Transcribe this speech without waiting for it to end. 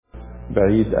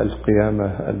بعيد القيامة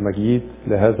المجيد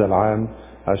لهذا العام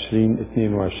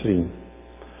 2022.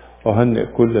 أهنئ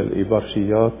كل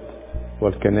الإبرشيات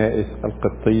والكنائس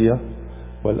القبطية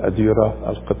والأديرة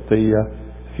القبطية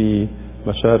في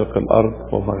مشارق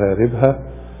الأرض ومغاربها.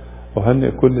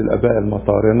 أهنئ كل الآباء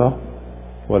المطارنة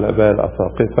والآباء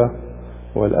الأساقفة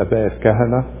والآباء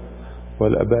الكهنة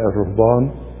والآباء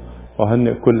الرهبان.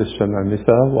 أهنئ كل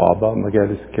الشمامسة وأعضاء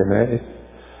مجالس الكنائس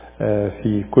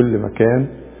في كل مكان.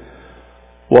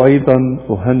 وأيضا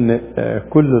أهنئ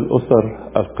كل الأسر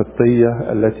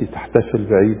القبطية التي تحتفل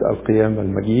بعيد القيامة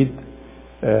المجيد،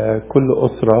 كل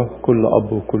أسرة، كل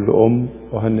أب وكل أم.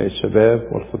 أهنئ الشباب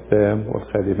والخدام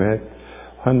والخادمات،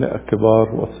 أهنئ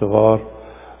الكبار والصغار،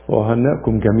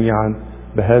 وأهنئكم جميعا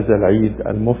بهذا العيد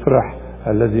المفرح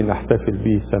الذي نحتفل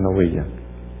به سنويا.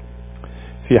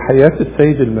 في حياة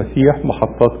السيد المسيح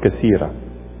محطات كثيرة.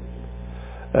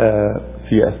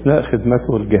 في أثناء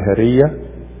خدمته الجهرية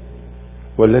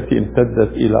والتي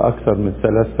امتدت إلى أكثر من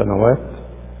 3 سنوات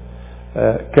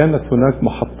كانت هناك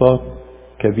محطات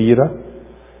كبيرة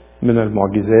من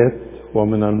المعجزات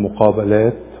ومن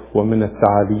المقابلات ومن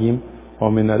التعاليم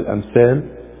ومن الأمثال،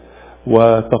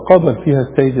 وتقابل فيها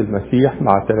السيد المسيح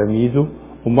مع تلاميذه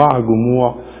ومع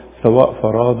جموع سواء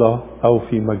فرادى أو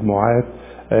في مجموعات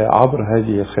عبر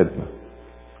هذه الخدمة.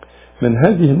 من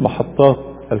هذه المحطات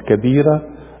الكبيرة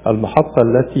المحطة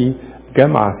التي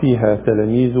جمع فيها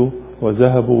تلاميذه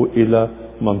وذهبوا إلى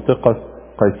منطقة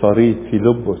قيصرية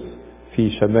فيلبس في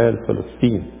شمال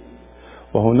فلسطين،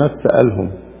 وهناك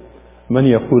سألهم: من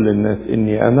يقول الناس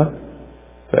إني أنا؟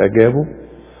 فأجابوا.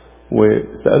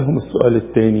 وسألهم السؤال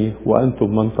الثاني: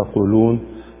 وأنتم من تقولون؟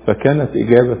 فكانت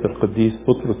إجابة القديس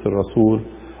بطرس الرسول: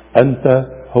 أنت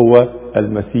هو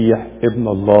المسيح ابن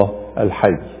الله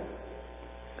الحي.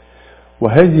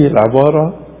 وهذه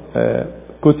العبارة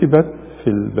كتبت في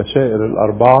البشائر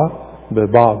ال4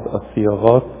 ببعض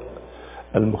الصياغات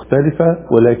المختلفة،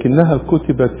 ولكنها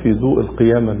كتبت في ضوء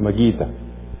القيامة المجيدة: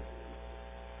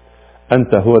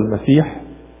 أنت هو المسيح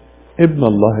ابن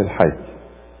الله الحي.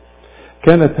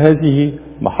 كانت هذه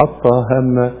محطة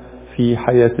هامة في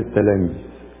حياة التلاميذ.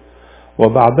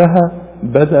 وبعدها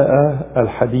بدأ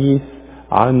الحديث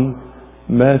عن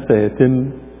ما سيتم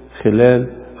خلال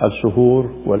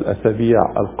الشهور والأسابيع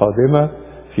القادمة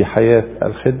في حياة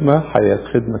الخدمة، حياة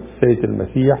خدمة السيد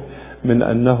المسيح، من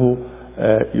أنه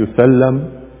يسلم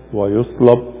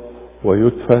ويصلب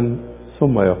ويدفن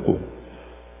ثم يقوم.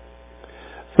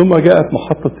 ثم جاءت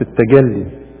محطة التجلي،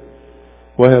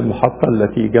 وهي المحطة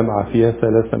التي جمع فيها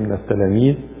 3 من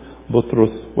التلاميذ: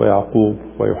 بطرس ويعقوب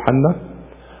ويوحنا.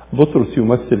 بطرس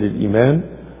يمثل الإيمان،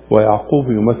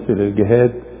 ويعقوب يمثل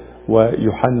الجهاد،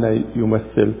 ويوحنا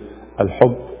يمثل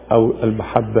الحب أو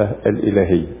المحبة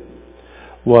الإلهية.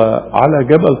 وعلى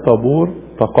جبل طابور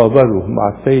تقابلوا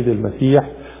مع السيد المسيح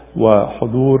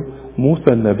وحضور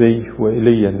موسى النبي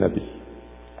وإيليا النبي.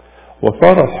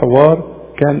 وصار الحوار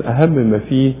كان أهم ما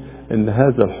فيه أن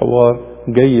هذا الحوار: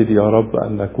 جيد يا رب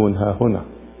أن نكون ها هنا.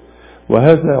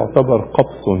 وهذا يعتبر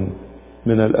قبض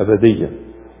من الأبدية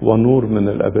ونور من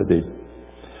الأبدية.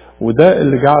 وده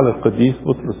اللي جعل القديس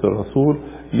بطرس الرسول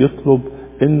يطلب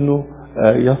أنه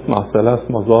يصنع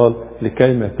 3 مظال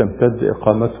لكي ما تمتد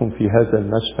إقامتهم في هذا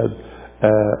المشهد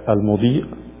المضيء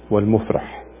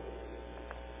والمفرح.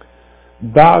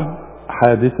 بعد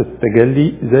حادثة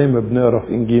التجلي، زي ما بنقرأ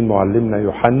في إنجيل معلمنا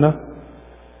يوحنا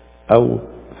أو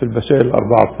في البشائر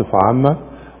ال4 بصفة عامة،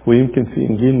 ويمكن في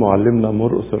إنجيل معلمنا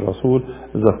مرقس الرسول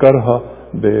ذكرها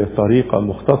بطريقة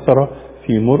مختصرة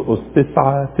في مرقس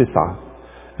 9:9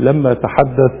 لما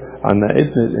تحدث عن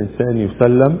ابن الإنسان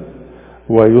يسلم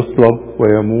ويصلب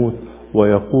ويموت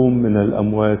ويقوم من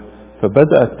الأموات.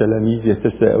 فبدأ التلاميذ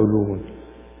يتساءلون: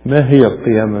 ما هي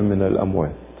القيامة من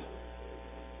الأموات؟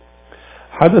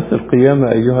 حدث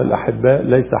القيامة أيها الأحباء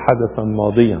ليس حدثا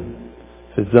ماضيا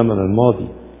في الزمن الماضي،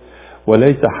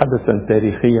 وليس حدثا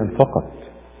تاريخيا فقط.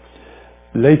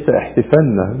 ليس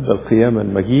احتفالنا بالقيامة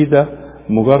المجيدة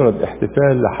مجرد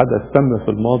احتفال لحدث تم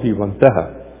في الماضي وانتهى.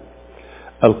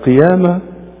 القيامة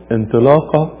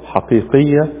انطلاقة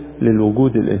حقيقية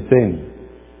للوجود الإنساني،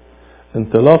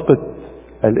 انطلاقة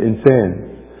الإنسان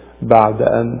بعد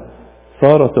أن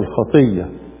صارت الخطية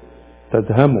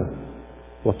تدهمه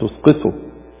وتسقطه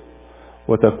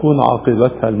وتكون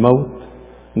عاقبتها الموت.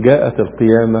 جاءت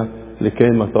القيامة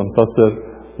لكيما تنتصر،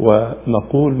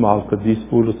 ونقول مع القديس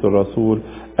بولس الرسول: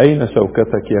 أين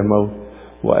شوكتك يا موت،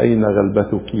 وأين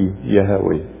غلبتك يا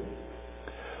هاوية.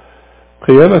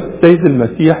 قيامة السيد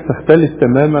المسيح تختلف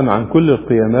تماما عن كل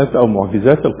القيامات أو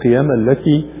معجزات القيامة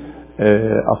التي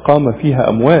أقام فيها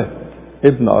أموات: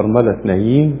 ابن أرملة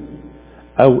نايين،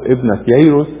 أو ابنة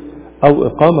ييروس، أو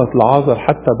إقامة لعازر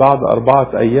حتى بعد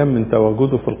 4 أيام من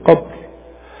تواجده في القبر،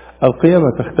 القيامة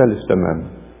تختلف تماما.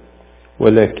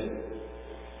 ولكن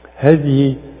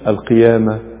هذه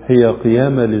القيامة هي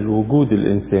قيامة للوجود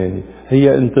الإنساني،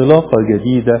 هي انطلاقة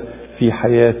جديدة في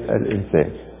حياة الإنسان،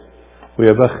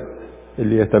 ويا بخت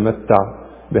اللي يتمتع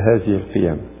بهذه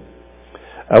القيامة.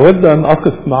 أود أن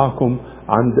أقف معكم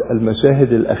عند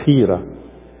المشاهد الأخيرة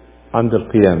عند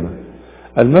القيامة.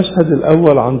 المشهد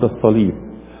الأول عند الصليب،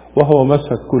 وهو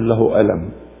مشهد كله ألم،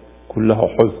 كله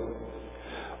حزن،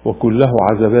 وكله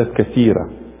عذابات كثيرة،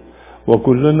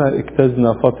 وكلنا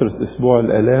اجتزنا فترة أسبوع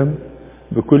الآلام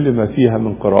بكل ما فيها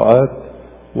من قراءات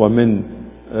ومن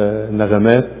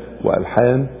نغمات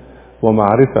وألحان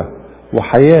ومعرفة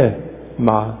وحياة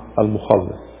مع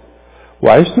المخلص،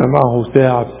 وعشنا معه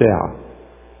ساعة بساعة.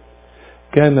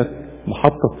 كانت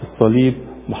محطة الصليب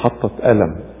محطة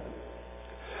ألم،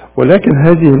 ولكن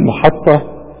هذه المحطة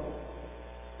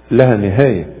لها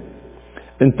نهاية،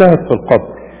 انتهت في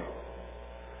القبر.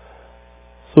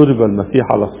 صلب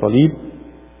المسيح على الصليب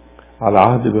على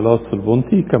عهد بيلاطس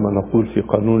البنطي كما نقول في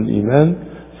قانون الإيمان،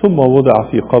 ثم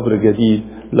وضع في قبر جديد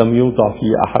لم يوضع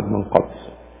فيه أحد من قبل.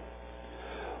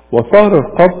 وصار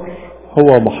القبر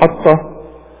هو محطة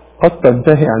قد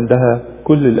تنتهي عندها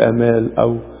كل الآمال،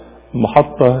 أو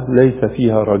محطة ليس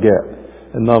فيها رجاء،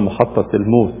 إنها محطة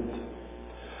الموت.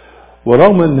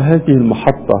 ورغم أن هذه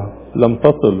المحطة لم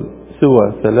تطل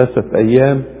سوى 3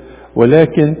 أيام،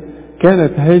 ولكن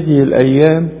كانت هذه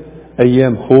الأيام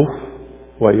أيام خوف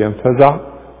وأيام فزع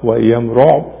وأيام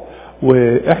رعب.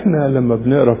 وإحنا لما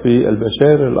بنقرأ في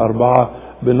البشائر ال4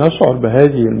 بنشعر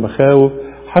بهذه المخاوف،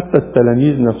 حتى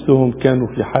التلاميذ نفسهم كانوا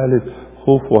في حالة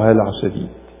خوف وهلع شديد.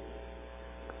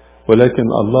 ولكن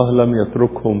الله لم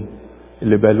يتركهم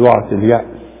لبلوعة اليأس،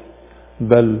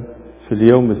 بل في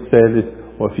اليوم الثالث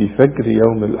وفي فجر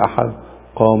يوم الأحد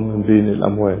قام من بين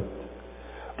الأموات.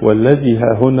 والذي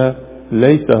ها هنا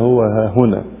ليس هو ها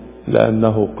هنا،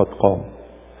 لأنه قد قام،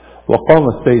 وقام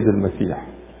السيد المسيح.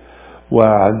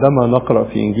 وعندما نقرأ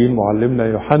في إنجيل معلمنا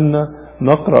يوحنا،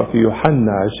 نقرأ في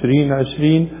يوحنا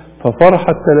 20:20 ففرح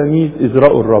التلاميذ إذ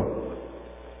رأوا الرب.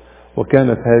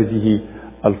 وكانت هذه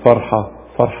الفرحة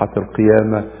فرحة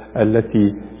القيامة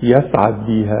التي يسعد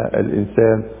بها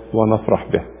الإنسان ونفرح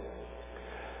بها.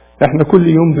 احنا كل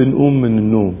يوم بنقوم من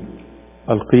النوم،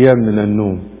 القيام من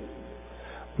النوم،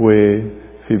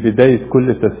 وفي بداية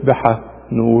كل تسبحة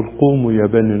نقول قوموا يا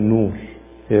بني النور،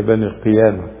 يا بني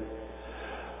القيامة.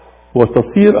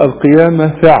 وتصير القيامة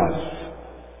فعل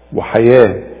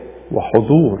وحياة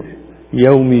وحضور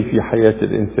يومي في حياة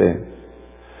الإنسان.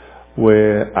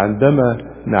 وعندما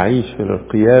نعيش في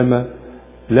القيامة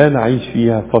لا نعيش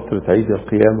فيها فترة عيد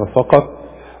القيامة فقط،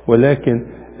 ولكن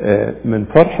من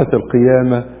فرحة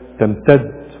القيامة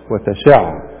تمتد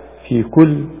وتشع في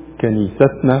كل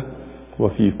كنيستنا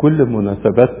وفي كل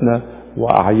مناسباتنا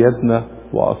وأعيادنا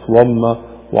وأصوامنا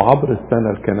وعبر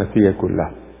السنة الكنسية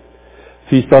كلها.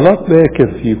 في صلاة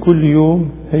باكر في كل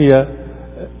يوم هي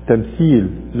تمثيل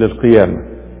للقيامة،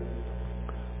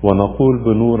 ونقول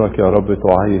بنورك يا رب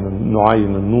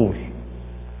نعين النور.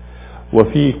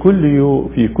 وفي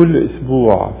كل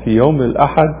أسبوع في يوم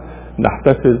الأحد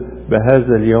نحتفل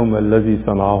بهذا اليوم الذي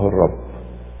صنعه الرب.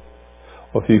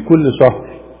 وفي كل شهر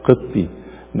قبطي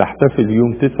نحتفل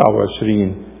يوم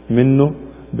 29 منه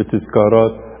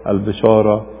بتذكارات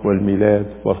البشارة والميلاد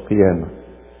والقيامة.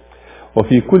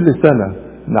 وفي كل سنة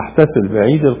نحتفل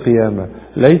بعيد القيامة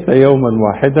ليس يوما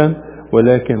واحدا،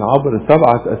 ولكن عبر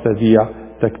 7 أسابيع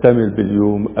تكتمل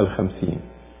باليوم 50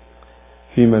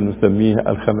 فيما نسميه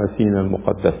 50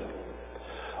 المقدسة.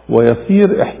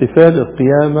 ويصير احتفال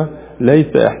القيامة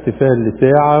ليس احتفال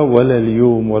لساعة ولا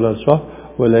ليوم ولا لشهر،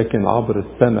 ولكن عبر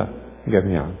السنة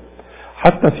جميعا.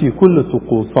 حتى في كل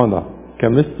طقوسنا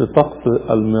كمثل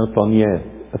طقس الميطانيات،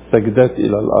 السجدات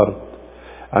إلى الأرض،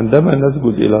 عندما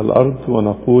نسجد إلى الأرض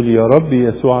ونقول يا رب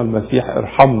يسوع المسيح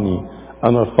ارحمني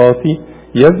أنا الخاطي،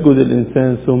 يسجد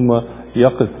الإنسان ثم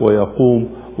يقف ويقوم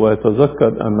ويتذكر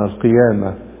أن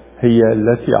القيامة هي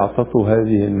التي أعطته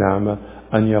هذه النعمة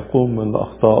أن يقوم من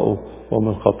أخطائه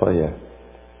ومن خطاياه.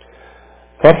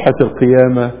 فرحة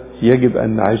القيامة يجب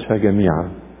أن نعيشها جميعا،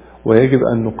 ويجب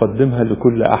أن نقدمها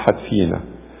لكل أحد فينا،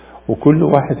 وكل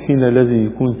واحد فينا لازم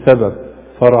يكون سبب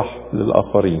فرح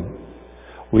للآخرين.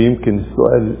 ويمكن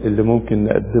السؤال اللي ممكن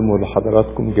نقدمه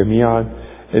لحضراتكم جميعا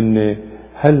إن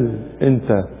هل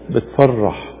أنت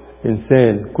بتفرح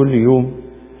إنسان كل يوم؟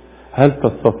 هل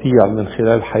تستطيع من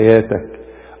خلال حياتك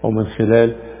أو من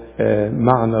خلال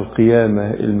معنى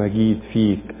القيامة المجيد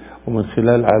فيك، ومن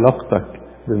خلال علاقتك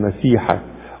بمسيحك،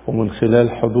 ومن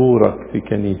خلال حضورك في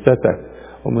كنيستك،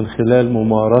 ومن خلال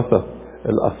ممارسة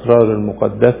الأسرار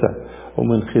المقدسة،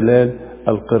 ومن خلال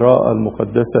القراءة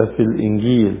المقدسة في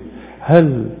الإنجيل.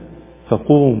 هل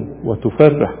تقوم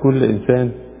وتفرح كل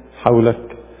إنسان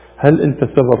حولك؟ هل أنت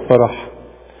سبب فرح؟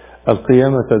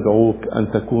 القيامة تدعوك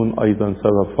أن تكون أيضا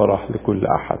سبب فرح لكل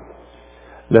أحد.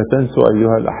 لا تنسوا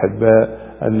أيها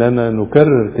الأحباء أننا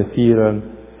نكرر كثيرا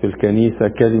في الكنيسة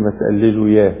كلمة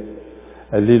هللويا.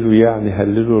 هللويا يعني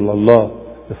هللوا لله،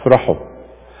 افرحوا.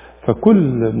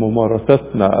 فكل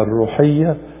ممارستنا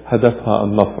الروحية هدفها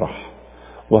أن نفرح،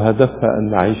 وهدفها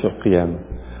أن نعيش القيامة.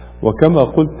 وكما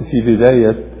قلت في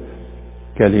بداية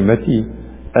كلمتي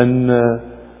أن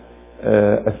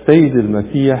السيد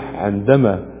المسيح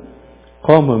عندما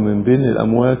قام من بين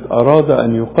الأموات أراد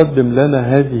أن يقدم لنا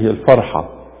هذه الفرحة،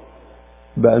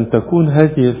 بأن تكون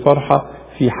هذه الفرحة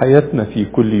في حياتنا في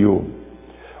كل يوم،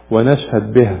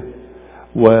 ونشهد بها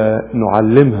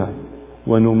ونعلمها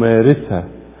ونمارسها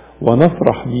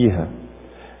ونفرح بها.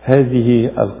 هذه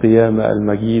القيامة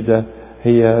المجيدة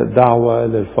هي دعوة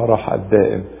للفرح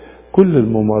الدائم. كل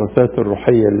الممارسات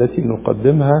الروحية التي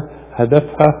نقدمها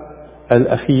هدفها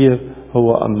الأخير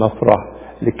هو أن نفرح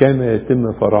لكي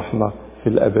يتم فرحنا في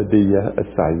الأبدية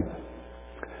السعيدة.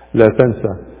 لا تنسى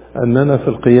أننا في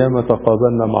القيامة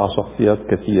تقابلنا مع شخصيات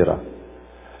كثيرة،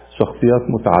 شخصيات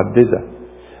متعددة.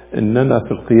 إننا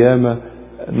في القيامة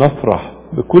نفرح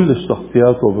بكل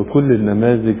الشخصيات وبكل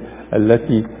النماذج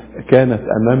التي كانت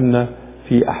أمامنا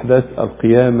في أحداث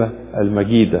القيامة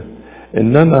المجيدة.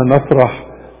 إننا نفرح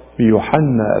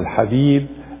بيوحنا الحبيب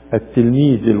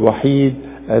التلميذ الوحيد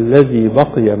الذي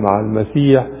بقي مع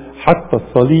المسيح حتى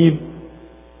الصليب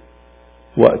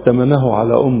وأتمنه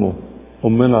على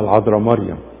أمنا العذراء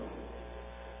مريم.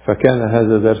 فكان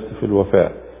هذا درس في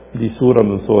الوفاء، دي صورة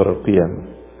من صور القيامة.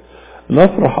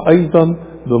 نفرح أيضا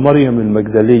بمريم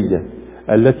المجدلية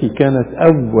التي كانت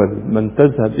أول من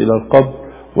تذهب إلى القبر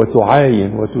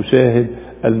وتعاين وتشاهد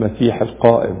المسيح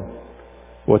القائم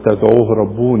وتدعوه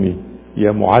ربوني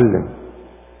يا معلم.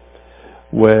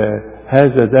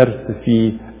 وهذا درس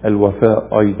في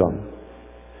الوفاء أيضا.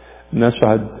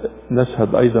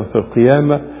 نشهد أيضا في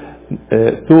القيامة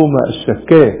توما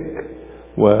الشكاك.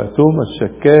 وتوما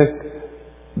الشكاك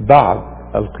بعد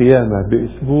القيامة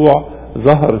بأسبوع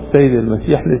ظهر السيد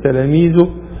المسيح لتلاميذه،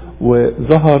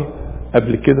 وظهر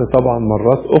قبل كده طبعا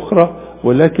مرات أخرى،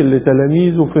 ولكن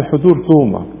لتلاميذه في حضور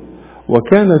توما.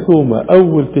 وكان توما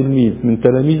أول تلميذ من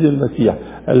تلاميذ المسيح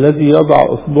الذي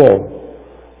يضع أصبعه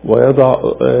ويضع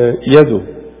يده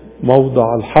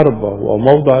موضع الحربة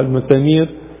وموضع المسامير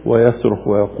ويصرخ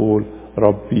ويقول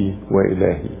ربي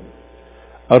وإلهي.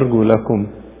 أرجو لكم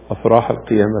أفراح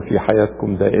القيامة في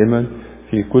حياتكم دائما،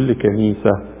 في كل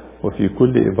كنيسة وفي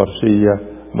كل إبرشية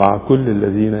مع كل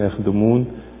الذين يخدمون.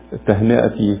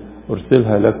 تهنئتي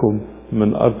أرسلها لكم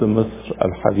من أرض مصر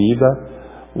الحبيبة،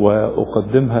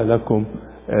 وأقدمها لكم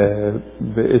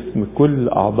باسم كل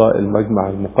أعضاء المجمع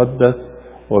المقدس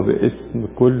وباسم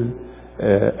كل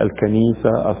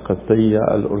الكنيسة القبطية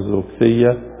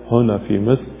الأرثوذكسية هنا في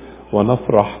مصر،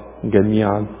 ونفرح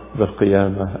جميعا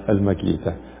بالقيامة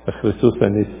المجيدة. اخرسوس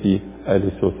نستي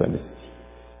أليسوس نستي.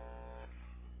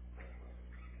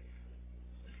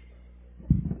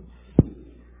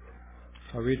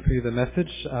 I'll read for you the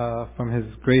message from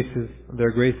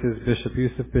their graces, Bishop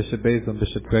Yusuf, Bishop Basil, and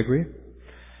Bishop Gregory.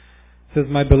 It says,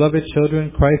 "My beloved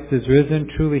children, Christ is risen.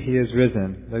 Truly He is risen.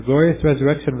 The glorious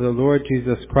resurrection of the Lord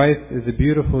Jesus Christ is a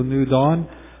beautiful new dawn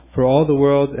for all the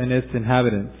world and its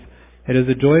inhabitants. It is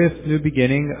a joyous new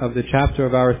beginning of the chapter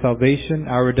of our salvation,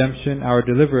 our redemption, our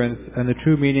deliverance, and the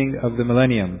true meaning of the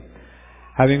millennium.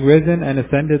 Having risen and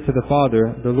ascended to the Father,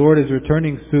 the Lord is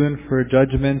returning soon for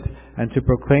judgment and to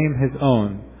proclaim His own,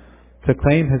 to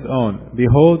claim His own.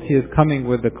 Behold, He is coming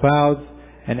with the clouds,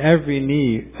 and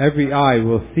every eye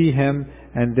will see Him,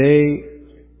 and they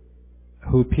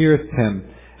who pierced Him,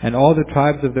 and all the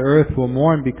tribes of the earth will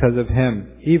mourn because of Him.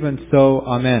 Even so,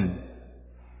 Amen."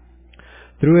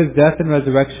 Through His death and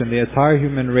resurrection, the entire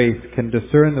human race can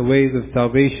discern the ways of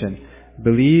salvation,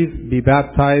 believe, be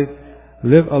baptized,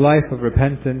 live a life of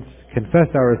repentance, confess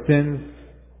our sins,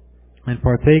 and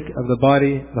partake of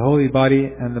the holy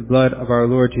body and the blood of our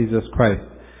Lord Jesus Christ.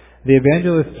 The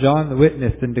evangelist John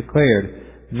witnessed and declared,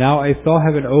 "Now I saw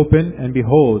heaven open, and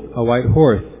behold, a white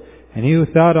horse, and he who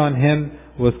sat on him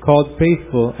was called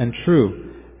Faithful and True,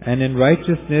 and in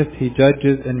righteousness he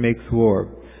judges and makes war."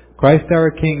 Christ our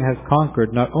King has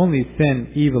conquered not only sin,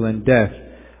 evil, and death,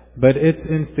 but its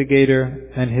instigator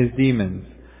and his demons.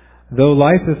 Though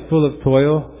life is full of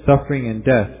toil, suffering, and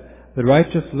death, the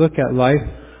righteous look at life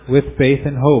with faith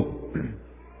and hope.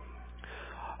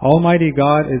 Almighty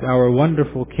God is our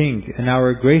wonderful King and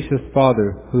our gracious Father,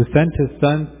 who sent His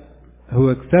Son, who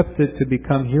accepted to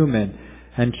become human,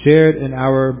 and shared in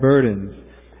our burdens.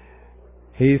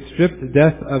 He stripped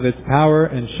death of its power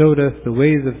and showed us the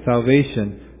ways of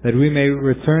salvation, that we may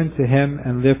return to Him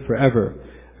and live forever.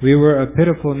 We were a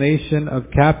pitiful nation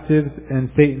of captives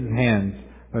in Satan's hands,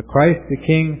 but Christ the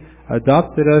King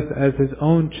adopted us as His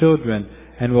own children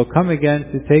and will come again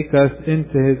to take us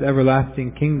into His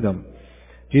everlasting kingdom.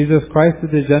 Jesus Christ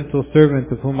is the gentle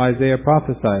servant of whom Isaiah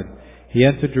prophesied. He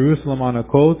entered Jerusalem on a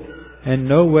colt, in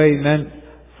no way meant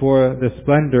for the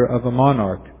splendor of a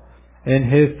monarch. In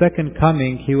His second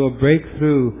coming He will break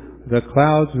through the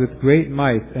clouds with great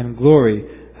might and glory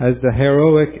as the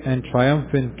heroic and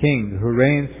triumphant King who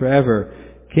reigns forever,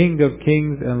 King of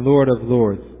kings and Lord of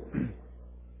lords.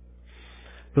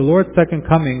 The Lord's second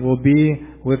coming will be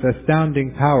with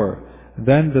astounding power.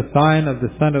 Then the sign of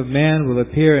the Son of Man will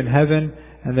appear in heaven,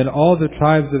 and then all the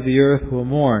tribes of the earth will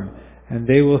mourn, and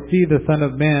they will see the Son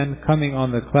of Man coming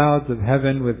on the clouds of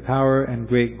heaven with power and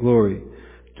great glory.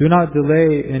 Do not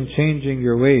delay in changing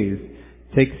your ways.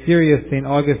 Take serious St.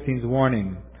 Augustine's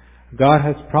warning. God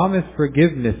has promised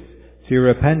forgiveness to your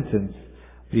repentance,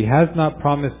 but He has not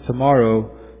promised tomorrow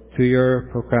to your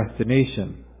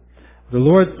procrastination. The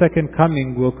Lord's second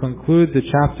coming will conclude the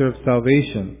chapter of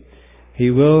salvation. He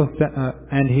will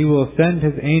send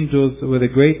His angels with a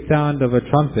great sound of a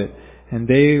trumpet, and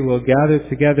they will gather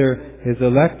together His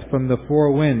elect from the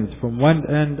four winds, from one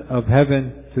end of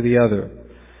heaven to the other.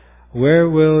 Where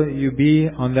will you be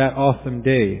on that awesome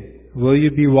day? Will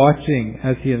you be watching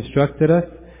as He instructed us?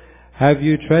 Have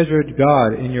you treasured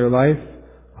God in your life?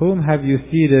 Whom have you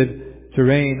seated to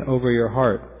reign over your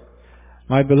heart?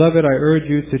 My beloved, I urge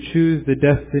you to choose the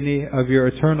destiny of your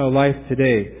eternal life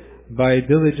today by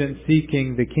diligent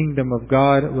seeking the kingdom of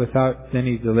God without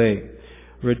any delay.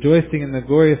 Rejoicing in the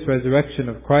glorious resurrection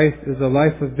of Christ is a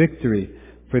life of victory,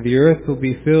 for the earth will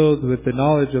be filled with the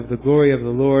knowledge of the glory of the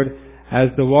Lord as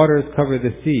the waters cover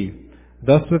the sea.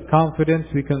 Thus with confidence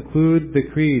we conclude the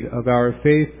creed of our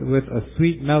faith with a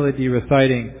sweet melody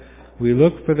reciting, "We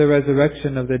look for the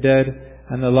resurrection of the dead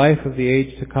and the life of the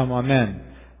age to come. Amen."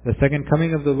 The second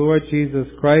coming of the Lord Jesus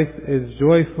Christ is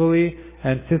joyfully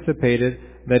anticipated,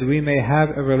 that we may have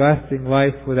everlasting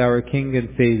life with our King and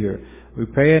Savior. We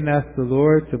pray and ask the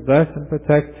Lord to bless and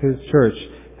protect His church,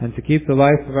 and to keep the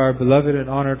life of our beloved and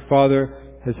honored Father,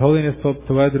 His Holiness Pope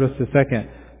Tawadros II,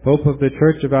 Pope of the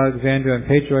Church of Alexandria and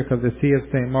Patriarch of the See of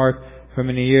St. Mark, for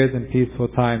many years and peaceful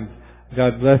times.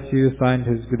 God bless you. Signed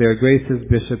their graces,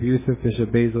 Bishop Yusuf,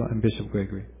 Bishop Basil, and Bishop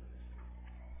Gregory.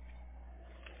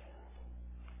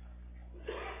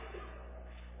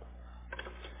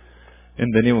 In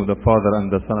the name of the Father,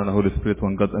 and the Son, and the Holy Spirit,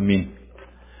 one God, Amen.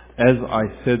 As I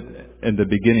said in the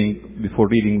beginning, before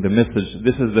reading the message,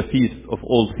 this is the feast of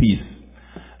all feasts.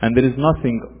 And there is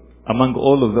nothing among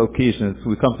all of the occasions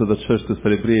we come to the church to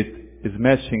celebrate is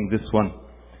matching this one.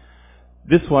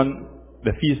 This one,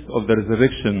 the Feast of the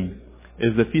Resurrection,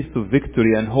 is the Feast of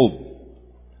Victory and Hope.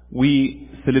 We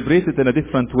celebrate it in a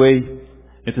different way.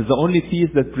 It is the only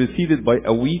feast that preceded by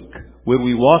a week where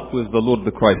we walk with the Lord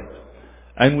the Christ.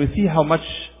 And we see how much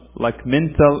like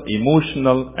mental,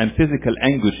 emotional, and physical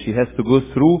anguish He has to go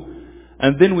through.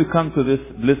 And then we come to this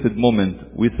blessed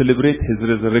moment. We celebrate His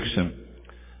resurrection.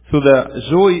 So the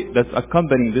joy that's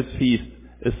accompanying this feast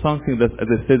is something that, as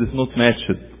I said, is not matched.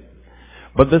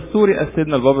 But the story, as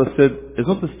Sayyidina al-Baba said, is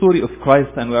not the story of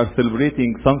Christ and we are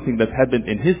celebrating something that happened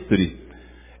in history.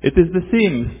 It is the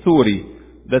same story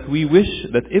that we wish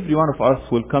that every one of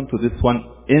us will come to this one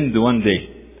end one day.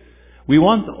 We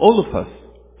want all of us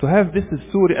to have this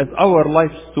story as our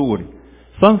life story.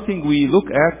 Something we look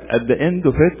at the end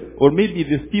of it, or maybe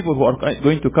these people who are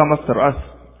going to come after us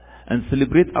and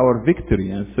celebrate our victory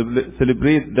and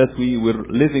celebrate that we were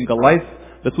living a life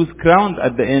that was crowned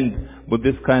at the end with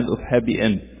this kind of happy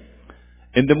end.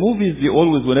 In the movies, they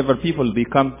always, whenever people they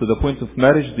come to the point of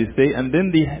marriage, they say, and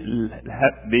then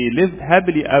they lived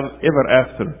happily ever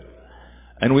after.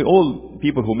 And we all,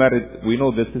 people who married, we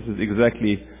know that this is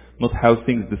exactly not how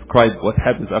things describe what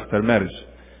happens after marriage.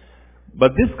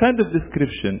 But this kind of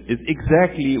description is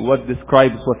exactly what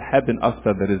describes what happened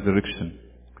after the resurrection.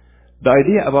 The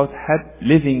idea about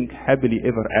living happily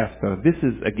ever after, this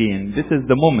is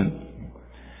the moment.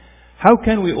 How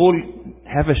can we all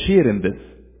have a share in this?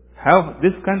 How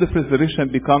this kind of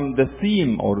resurrection become the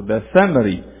theme or the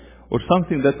summary or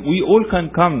something that we all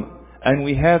can come and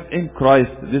we have in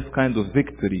Christ this kind of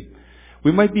victory.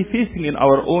 We might be facing in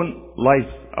our own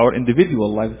lives, our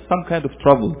individual lives, some kind of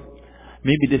troubles,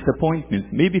 maybe disappointments,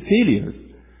 maybe failures,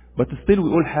 but still we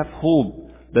all have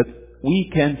hope that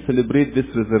we can celebrate this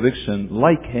resurrection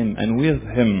like Him and with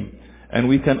Him, and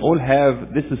we can all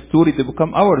have this story to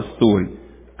become our story,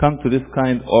 come to this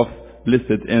kind of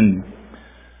blessed end.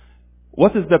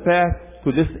 What is the path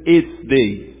to this 8th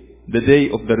day, the day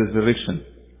of the resurrection?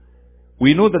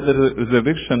 We know that the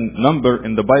resurrection number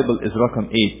in the Bible is Rakam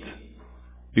 8.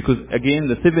 Because again,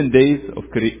 the 7 days of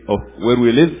where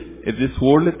we live in this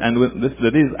world, and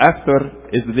the days after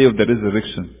is the day of the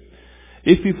resurrection.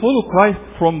 If we follow Christ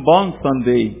from Palm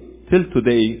Sunday till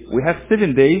today, we have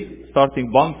 7 days,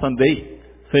 starting Palm Sunday,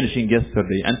 finishing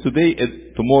yesterday. And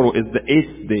tomorrow is the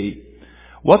 8th day.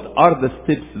 What are the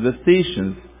steps, the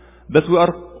stations that we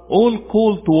are all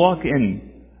called to walk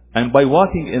in? And by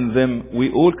walking in them,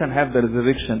 we all can have the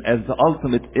resurrection as the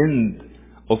ultimate end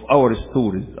of our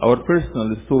stories, our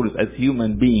personal stories as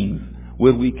human beings,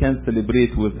 where we can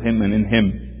celebrate with Him and in Him.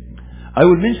 I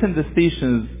will mention the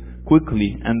stations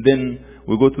quickly, and then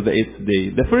we go to the 8th day.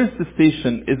 The first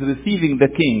station is receiving the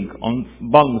King on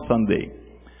Palm Sunday.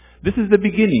 This is the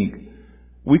beginning.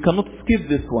 We cannot skip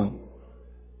this one.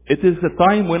 It is the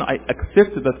time when I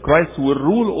accept that Christ will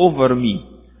rule over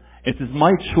me. It is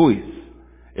my choice.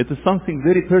 It is something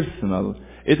very personal.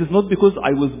 It is not because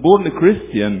I was born a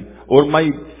Christian or my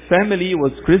family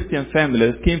was Christian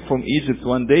family that came from Egypt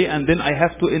one day and then I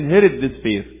have to inherit this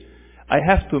faith. I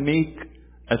have to make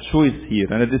a choice here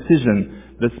and a decision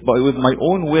that with my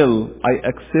own will I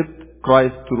accept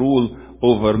Christ to rule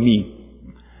over me.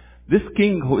 This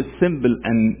King who is simple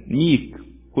and meek,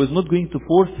 who is not going to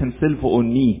force himself on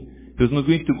me, who is not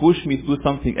going to push me to do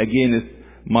something against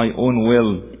my own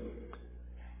will.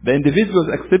 The individual's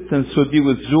acceptance should be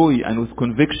with joy and with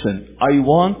conviction. I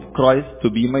want Christ to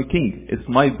be my King. It's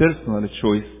my personal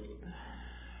choice.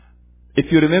 If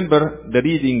you remember the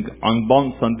reading on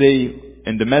Palm Sunday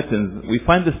in the Matins, we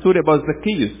find the story about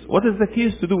Zacchaeus. What has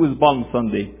Zacchaeus to do with Palm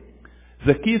Sunday?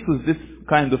 Zacchaeus was this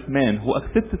kind of man who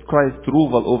accepted Christ to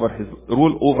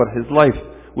rule over his life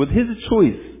with his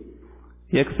choice.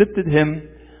 He accepted Him,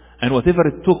 and whatever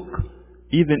it took,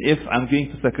 even if I'm going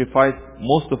to sacrifice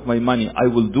most of my money, I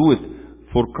will do it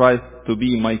for Christ to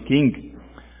be my King.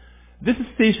 This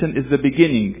station is the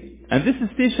beginning. And this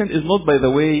station is not, by the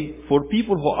way, for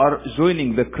people who are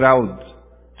joining the crowd,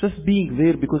 just being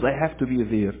there because I have to be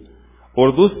there.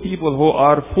 Or those people who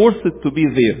are forced to be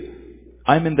there.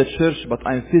 I'm in the church, but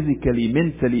I'm physically,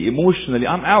 mentally, emotionally,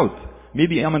 I'm out.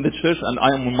 Maybe I'm in the church and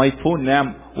I'm on my phone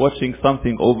now watching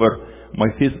something over my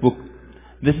Facebook.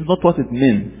 This is not what it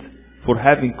meant for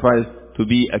having Christ to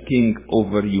be a King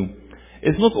over you.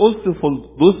 It's not also for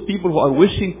those people who are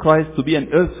wishing Christ to be an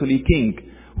earthly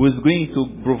King who is going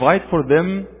to provide for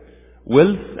them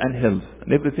wealth and health.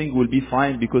 And everything will be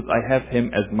fine because I have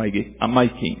Him as my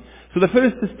King. So the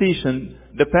first station,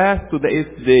 the path to the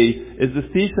 8th day, is the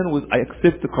station where I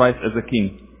accept Christ as a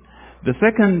King. The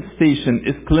second station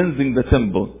is cleansing the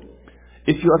temple.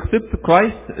 If you accept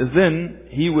Christ, then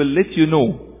He will let you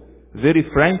know very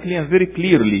frankly and very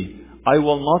clearly, I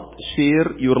will not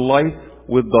share your life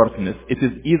with darkness. It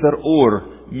is either or,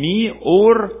 me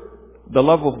or the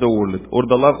love of the world, or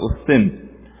the love of sin.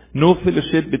 No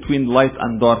fellowship between light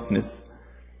and darkness.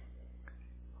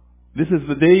 This is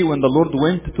the day when the Lord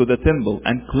went to the temple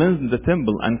and cleansed the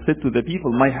temple and said to the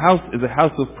people, my house is a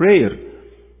house of prayer.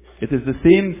 It is the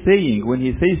same saying when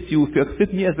He says to you, if you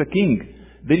accept me as a King,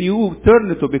 then you turn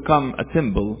to become a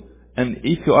temple. And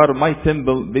if you are my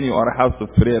temple, then you are a house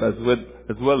of prayer as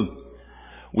well.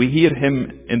 We hear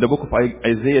Him in the book of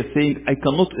Isaiah saying, I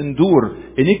cannot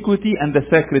endure iniquity and the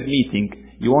sacred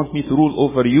meeting. You want me to rule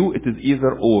over you? It is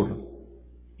either or.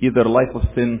 Either life of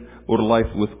sin or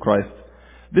life with Christ.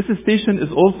 This station is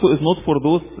not for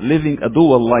those living a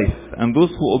dual life and those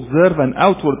who observe an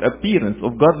outward appearance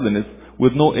of godliness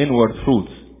with no inward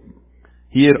fruits.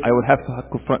 Here I will have to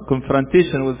have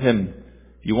confrontation with Him.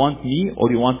 You want me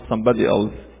or you want somebody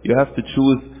else? You have to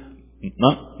choose.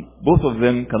 Both of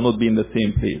them cannot be in the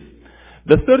same place.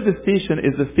 The third station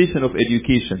is the station of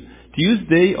education.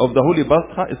 Tuesday of the Holy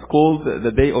Pascha is called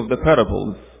the day of the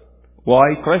parables.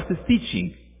 Why? Christ is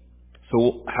teaching.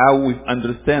 So how we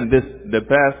understand this, the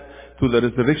path to the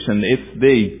resurrection, 8th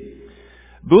day.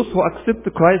 Those who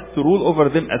accept Christ to rule over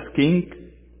them as King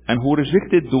and who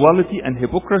rejected duality and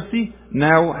hypocrisy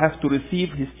now have to receive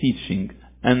His teaching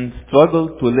and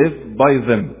struggle to live by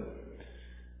them.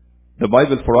 The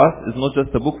Bible for us is not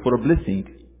just a book for a blessing,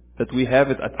 that we have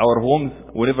it at our homes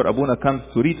whenever Abuna comes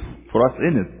to read for us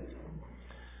in it.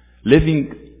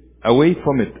 Living away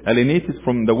from it, alienated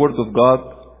from the Word of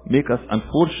God, make us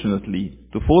unfortunately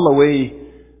to fall away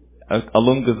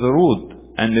along the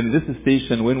road. And in this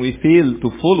station, when we fail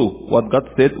to follow what God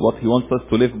said, what He wants us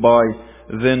to live by,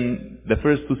 then the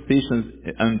first two stations,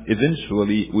 and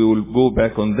eventually we will go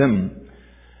back on them.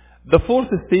 The fourth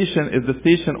station is the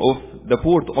station of the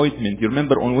poured ointment. You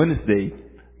remember on Wednesday,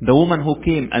 the woman who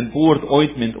came and poured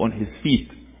ointment on His feet.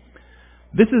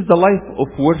 This is the life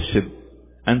of worship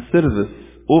and service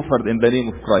offered in the name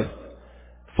of Christ.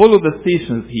 Follow the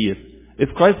stations here.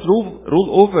 If Christ rule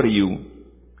over you,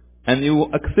 and you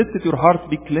accepted your heart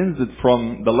be cleansed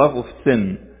from the love of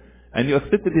sin, and you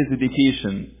accepted His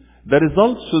dedication, the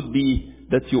result should be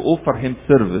that you offer Him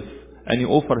service, and you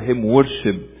offer Him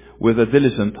worship with a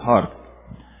diligent heart.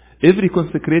 Every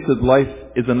consecrated life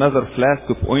is another flask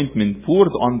of ointment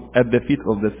poured on at the feet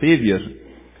of the Savior.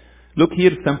 Look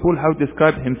here, St. Paul how he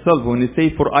described himself when he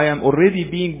says, "For I am already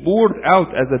being poured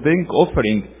out as a drink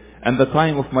offering, and the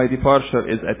time of my departure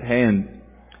is at hand."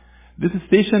 This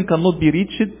station cannot be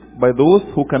reached by those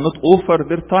who cannot offer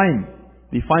their time.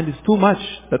 They find it's too much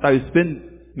that I spend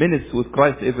minutes with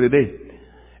Christ every day.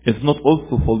 It's not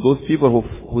also for those people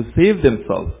who save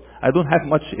themselves. I don't have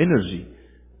much energy.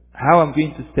 How I'm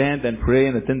going to stand and pray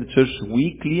and attend the church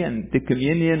weekly and take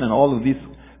communion and all of these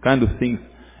kind of things.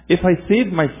 If I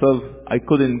saved myself, I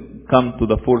couldn't come to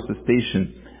the fourth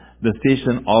station, the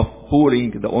station of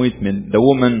pouring the ointment. The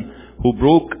woman who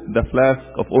broke the flask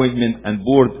of ointment and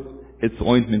poured its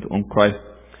ointment on Christ.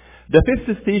 The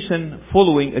fifth station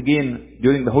following again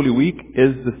during the Holy Week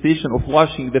is the station of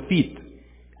washing the feet.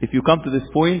 If you come to this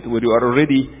point where you are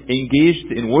already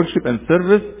engaged in worship and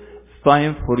service, it's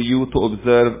time for you to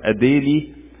observe a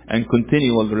daily and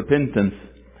continual repentance.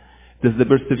 It is the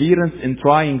perseverance in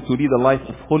trying to lead a life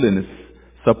of holiness,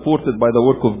 supported by the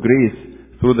work of grace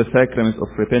through the sacraments of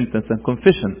repentance and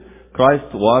confession.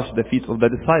 Christ washed the feet of the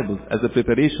disciples as a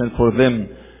preparation for them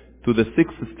to the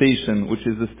sixth station, which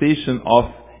is the station of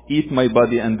eat my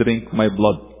body and drink my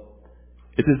blood.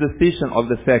 It is the station of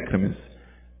the sacraments,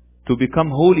 to become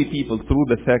holy people through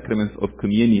the sacraments of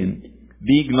communion,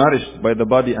 being nourished by the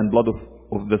body and blood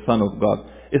of the Son of God.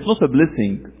 It's not a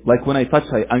blessing like when I touch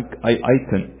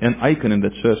an icon in the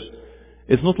church.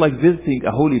 It's not like visiting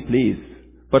a holy place.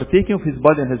 Partaking of His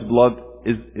body and His blood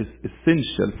is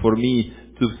essential for me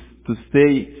to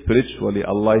stay spiritually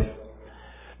alive.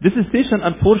 This station,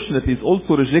 unfortunately, is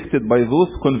also rejected by those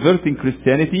converting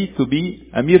Christianity to be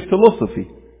a mere philosophy.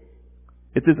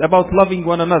 It is about loving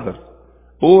one another.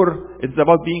 Or it's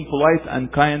about being polite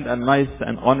and kind and nice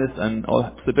and honest and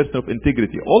the person of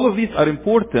integrity. All of these are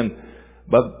important,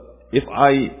 but if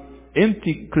I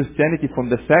empty Christianity from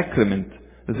the sacrament,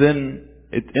 then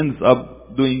it ends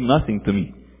up doing nothing to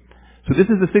me. So this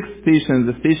is the sixth station,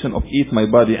 the station of eat my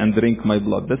body and drink my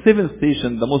blood. The seventh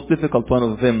station, the most difficult one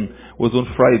of them, was on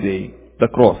Friday, the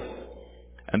cross.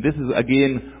 And this is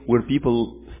again where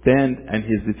people stand and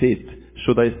hesitate.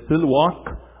 Should I still walk,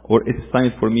 or it's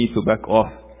time for me to back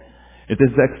off? It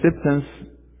is the acceptance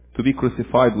to be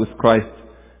crucified with Christ,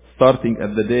 starting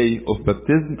at the day of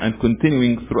baptism and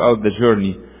continuing throughout the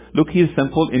journey. Look here,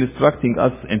 St. Paul instructing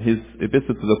us in his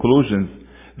epistle to the Colossians.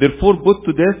 Therefore put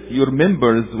to death your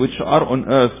members which are on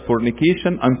earth,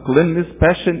 fornication, uncleanness,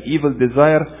 passion, evil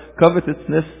desire,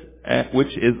 covetousness,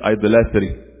 which is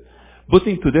idolatry.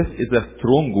 Putting to death is a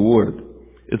strong word.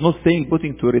 It's not saying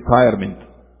putting to retirement,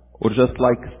 or just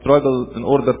like struggle in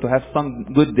order to have some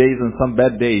good days and some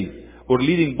bad days, or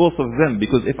leading both of them,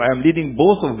 because if I am leading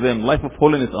both of them, life of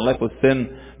holiness and life of sin,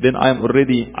 then I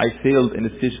failed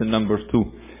in station number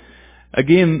 2.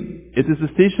 Again, it is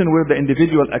a station where the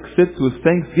individual accepts with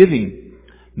thanksgiving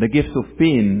the gifts of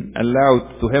pain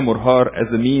allowed to him or her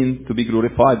as a means to be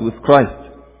glorified with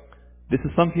Christ. This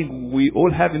is something we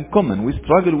all have in common. We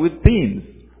struggle with pains.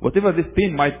 Whatever this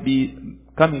pain might be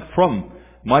coming from,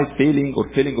 my failing or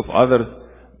failing of others,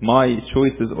 my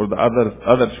choices or the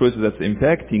other choices that's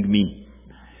impacting me.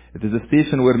 It is a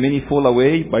station where many fall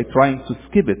away by trying to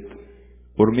skip it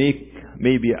or make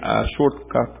maybe a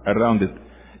shortcut around it.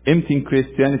 Emptying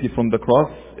Christianity from the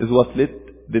cross is what led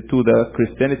to the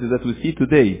Christianity that we see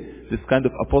today. This kind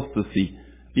of apostasy.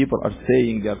 People are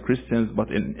saying they are Christians,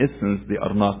 but in essence they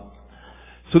are not.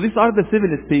 So these are the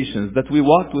 7 stations that we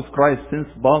walked with Christ since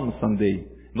Palm Sunday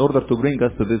in order to bring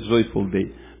us to this joyful day.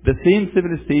 The same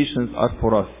 7 stations are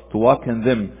for us, to walk in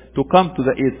them, to come to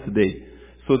the 8th day.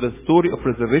 So the story of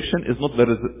resurrection is not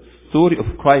the story of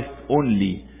Christ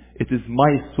only. It is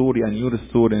my story and your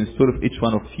story and the story of each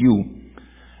one of you.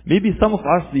 Maybe some of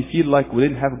us, we feel like we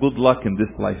didn't have good luck in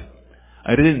this life.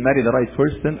 I didn't marry the right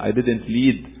person. I didn't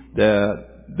lead the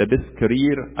best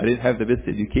career. I didn't have the best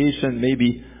education.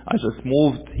 Maybe I just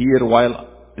moved here while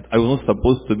I was not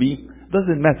supposed to be.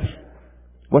 Doesn't matter.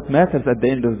 What matters at the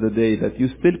end of the day, that you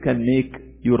still can make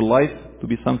your life to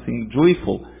be something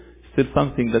joyful, still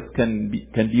something that can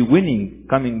be winning,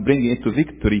 bringing it to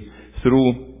victory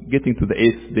through getting to the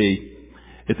 8th day.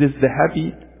 It is the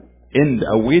happy end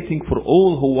awaiting for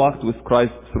all who walked with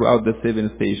Christ throughout the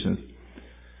 7 stations.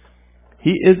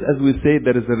 He is, as we say,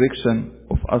 the resurrection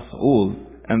of us all.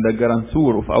 and the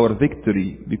guarantor of our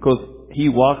victory, because He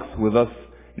walks with us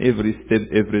in every step,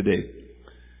 every day.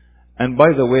 And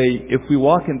by the way, if we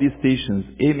walk in these stations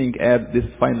aiming at this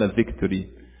final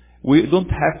victory, we don't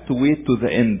have to wait to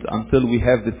the end until we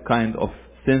have this kind of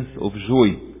sense of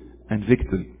joy and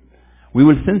victory. We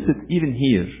will sense it even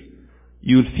here.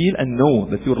 You will feel and know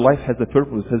that your life has a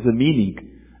purpose, has a meaning,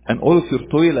 and all of your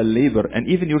toil and labor, and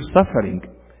even your suffering,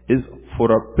 is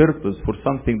for a purpose, for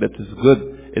something that is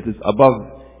good. It is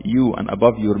above you and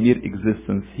above your mere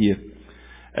existence here.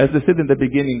 As I said in the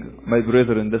beginning, my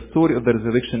brethren, the story of the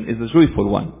resurrection is a joyful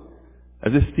one.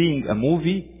 As if seeing a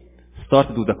movie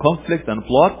started with a conflict and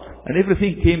plot, and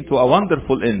everything came to a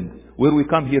wonderful end, where we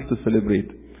come here to celebrate.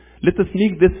 Let us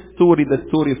make this story the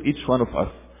story of each one of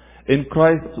us. In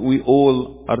Christ, we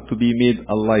all are to be made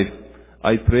alive.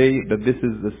 I pray that this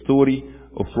is the story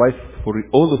of life for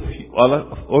all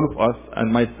of us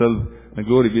and myself. And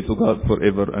glory be to God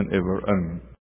forever and ever. Amen.